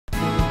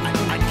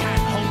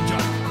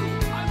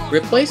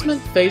Replacement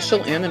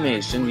facial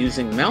animation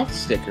using mouth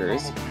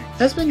stickers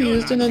has been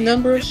used in a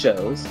number of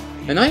shows,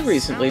 and I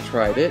recently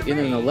tried it in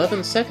an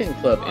 11-second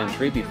club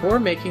entry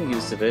before making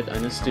use of it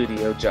on a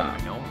studio job.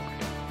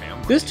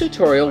 This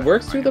tutorial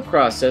works through the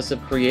process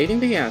of creating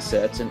the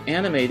assets and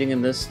animating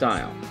in this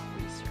style.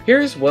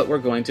 Here's what we're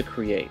going to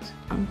create.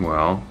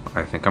 Well,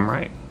 I think I'm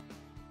right.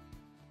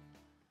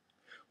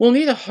 We'll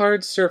need a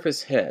hard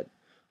surface head.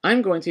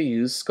 I'm going to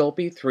use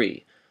Sculpey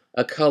 3,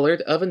 a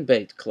colored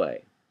oven-baked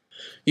clay.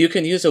 You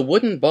can use a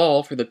wooden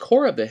ball for the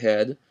core of the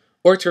head,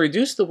 or to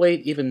reduce the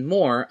weight even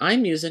more,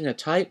 I'm using a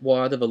tight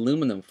wad of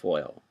aluminum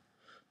foil.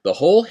 The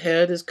whole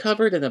head is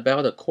covered in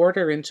about a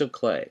 1/4 inch of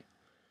clay.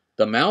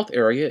 The mouth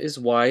area is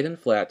wide and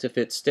flat to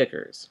fit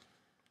stickers.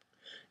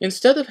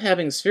 Instead of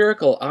having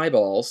spherical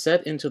eyeballs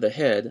set into the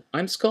head,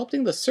 I'm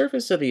sculpting the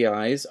surface of the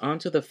eyes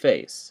onto the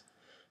face.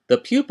 The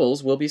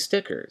pupils will be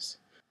stickers.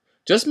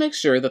 Just make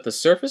sure that the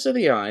surface of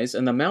the eyes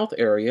and the mouth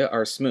area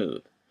are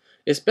smooth.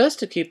 It's best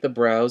to keep the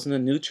brows in a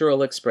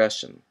neutral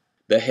expression.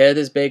 The head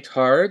is baked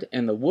hard,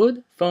 and the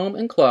wood, foam,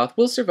 and cloth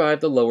will survive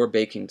the lower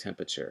baking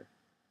temperature.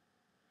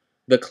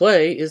 The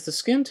clay is the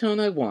skin tone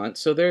I want,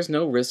 so there's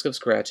no risk of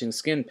scratching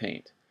skin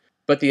paint.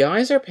 But the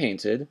eyes are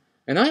painted,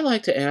 and I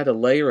like to add a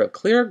layer of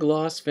clear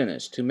gloss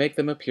finish to make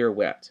them appear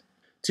wet.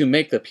 To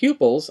make the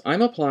pupils,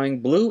 I'm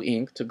applying blue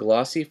ink to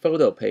glossy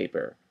photo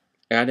paper,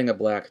 adding a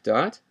black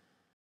dot,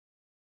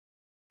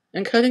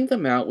 and cutting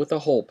them out with a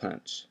hole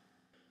punch.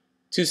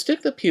 To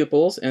stick the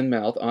pupils and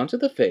mouth onto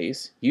the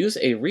face, use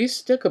a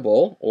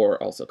restickable,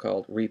 or also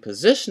called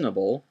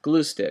repositionable,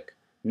 glue stick,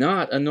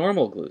 not a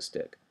normal glue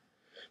stick.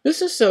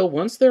 This is so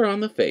once they're on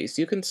the face,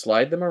 you can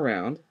slide them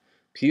around,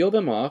 peel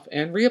them off,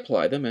 and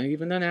reapply them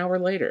even an hour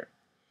later.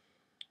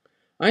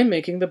 I'm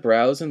making the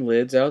brows and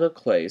lids out of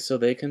clay so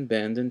they can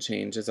bend and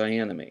change as I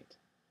animate.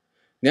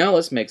 Now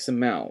let's make some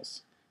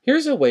mouths.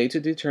 Here's a way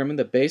to determine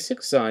the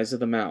basic size of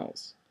the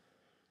mouths.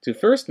 To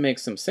first make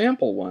some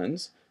sample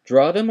ones,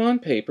 draw them on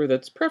paper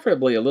that's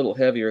preferably a little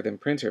heavier than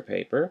printer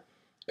paper,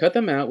 cut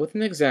them out with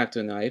an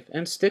X-Acto knife,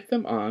 and stick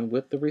them on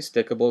with the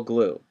restickable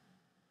glue.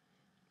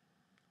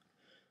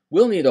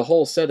 We'll need a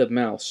whole set of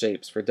mouth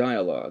shapes for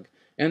dialogue,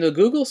 and a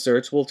Google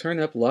search will turn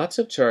up lots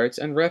of charts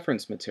and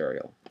reference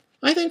material.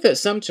 I think that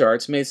some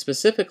charts made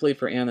specifically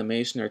for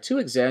animation are too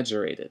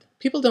exaggerated.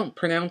 People don't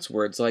pronounce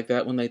words like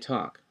that when they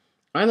talk.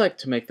 I like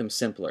to make them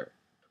simpler.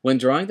 When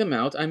drawing them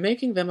out, I'm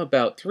making them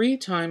about 3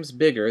 times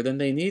bigger than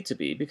they need to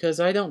be because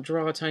I don't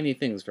draw tiny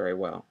things very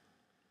well.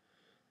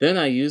 Then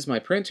I use my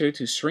printer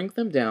to shrink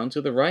them down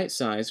to the right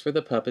size for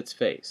the puppet's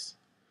face.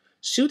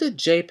 Shoot a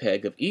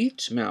JPEG of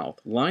each mouth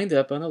lined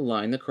up on a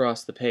line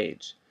across the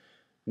page.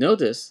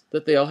 Notice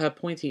that they all have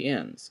pointy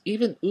ends.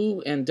 Even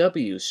ooh and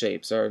W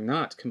shapes are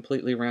not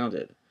completely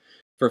rounded.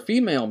 For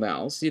female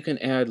mouths, you can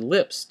add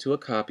lips to a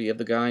copy of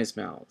the guy's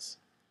mouths.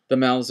 The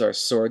mouths are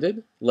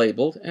sorted,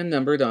 labeled, and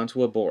numbered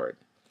onto a board.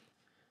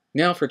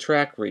 Now for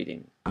track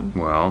reading.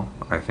 Well,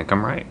 I think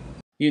I'm right.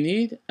 You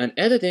need an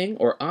editing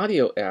or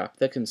audio app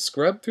that can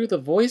scrub through the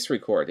voice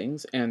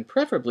recordings and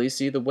preferably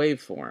see the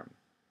waveform.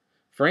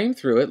 Frame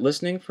through it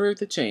listening for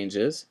the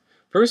changes,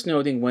 first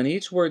noting when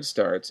each word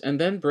starts and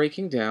then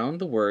breaking down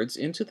the words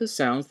into the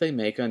sounds they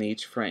make on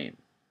each frame.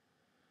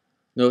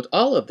 Note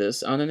all of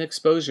this on an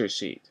exposure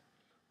sheet.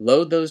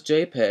 Load those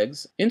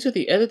JPEGs into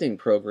the editing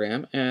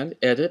program and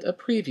edit a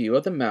preview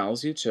of the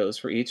mouths you chose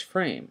for each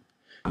frame.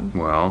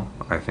 Well,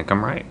 I think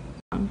I'm right.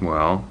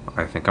 Well,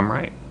 I think I'm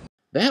right.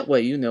 That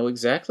way you know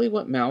exactly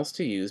what mouths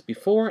to use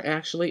before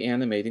actually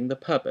animating the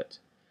puppet.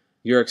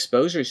 Your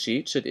exposure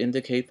sheet should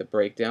indicate the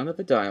breakdown of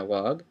the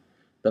dialogue,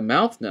 the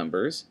mouth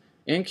numbers,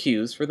 and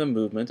cues for the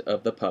movement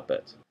of the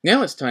puppet.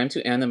 Now it's time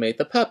to animate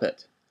the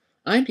puppet.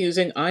 I'm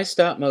using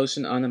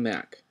iStopmotion on a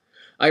Mac.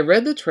 I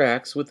read the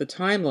tracks with the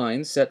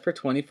timeline set for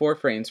 24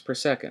 frames per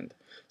second,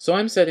 so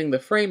I'm setting the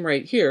frame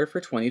rate here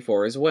for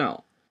 24 as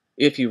well.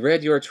 If you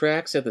read your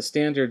tracks at the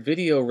standard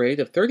video rate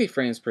of 30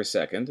 frames per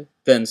second,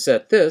 then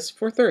set this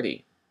for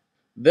 30.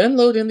 Then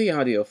load in the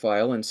audio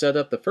file and set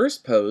up the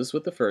first pose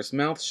with the first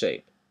mouth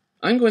shape.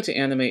 I'm going to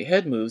animate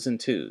head moves in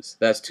 2s.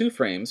 That's 2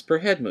 frames per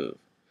head move.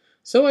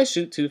 So I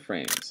shoot 2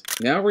 frames.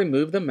 Now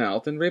remove the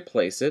mouth and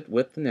replace it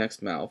with the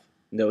next mouth,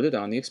 noted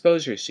on the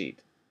exposure sheet.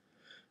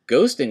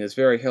 Ghosting is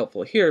very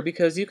helpful here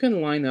because you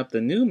can line up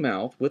the new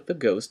mouth with the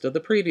ghost of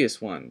the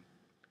previous one.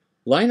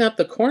 Line up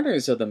the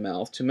corners of the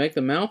mouth to make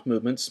the mouth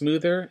movement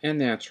smoother and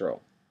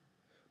natural.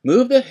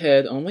 Move the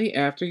head only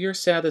after you're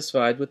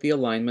satisfied with the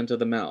alignment of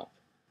the mouth.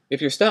 If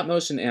your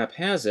stop-motion app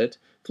has it,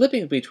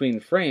 flipping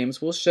between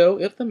frames will show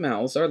if the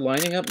mouths are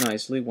lining up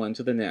nicely one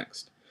to the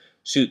next.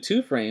 Shoot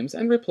 2 frames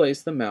and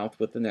replace the mouth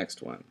with the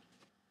next one.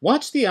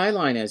 Watch the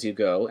eyeline as you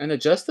go and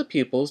adjust the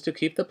pupils to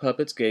keep the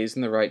puppet's gaze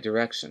in the right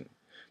direction.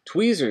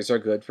 Tweezers are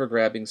good for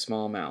grabbing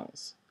small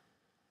mouths.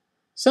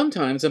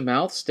 Sometimes a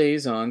mouth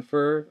stays on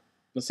for,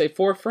 let's say,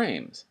 4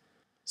 frames.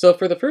 So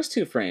for the first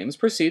 2 frames,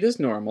 proceed as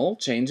normal,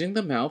 changing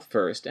the mouth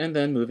first and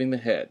then moving the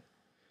head.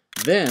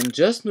 Then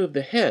just move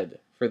the head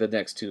for the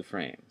next 2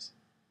 frames.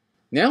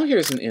 Now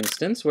here's an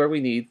instance where we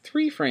need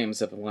 3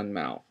 frames of one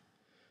mouth.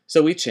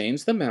 So we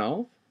change the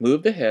mouth,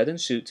 move the head, and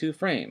shoot 2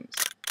 frames.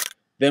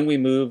 Then we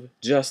move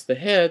just the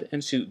head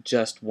and shoot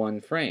just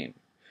 1 frame.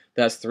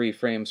 That's 3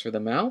 frames for the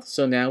mouth,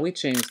 so now we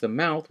change the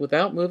mouth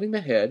without moving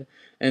the head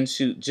and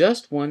shoot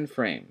just 1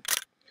 frame.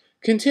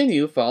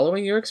 Continue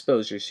following your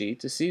exposure sheet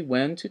to see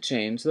when to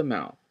change the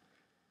mouth.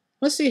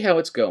 Let's see how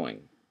it's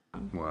going.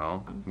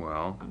 Well.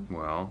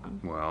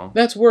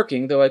 That's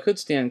working, though I could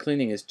stand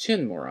cleaning his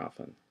chin more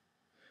often.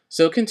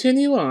 So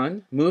continue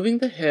on, moving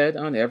the head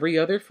on every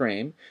other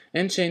frame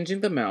and changing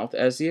the mouth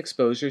as the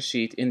exposure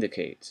sheet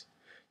indicates.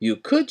 You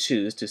could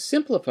choose to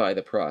simplify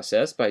the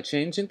process by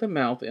changing the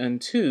mouth in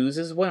 2s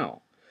as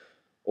well,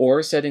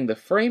 or setting the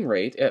frame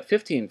rate at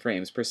 15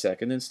 frames per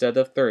second instead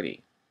of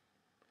 30.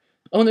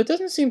 Oh, and it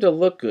doesn't seem to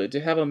look good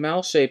to have a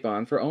mouth shape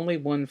on for only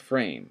 1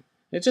 frame.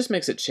 It just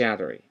makes it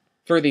chattery.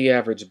 For the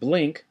average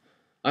blink,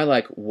 I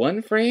like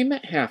 1 frame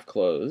half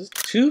closed,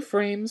 2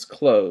 frames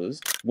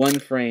closed, 1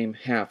 frame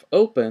half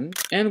open,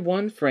 and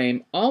 1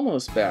 frame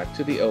almost back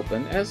to the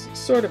open as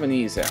sort of an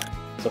ease out.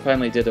 So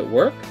finally, did it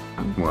work?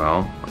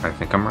 Well, I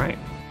think I'm right.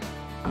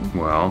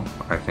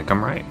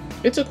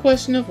 It's a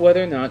question of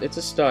whether or not it's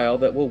a style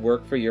that will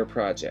work for your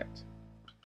project.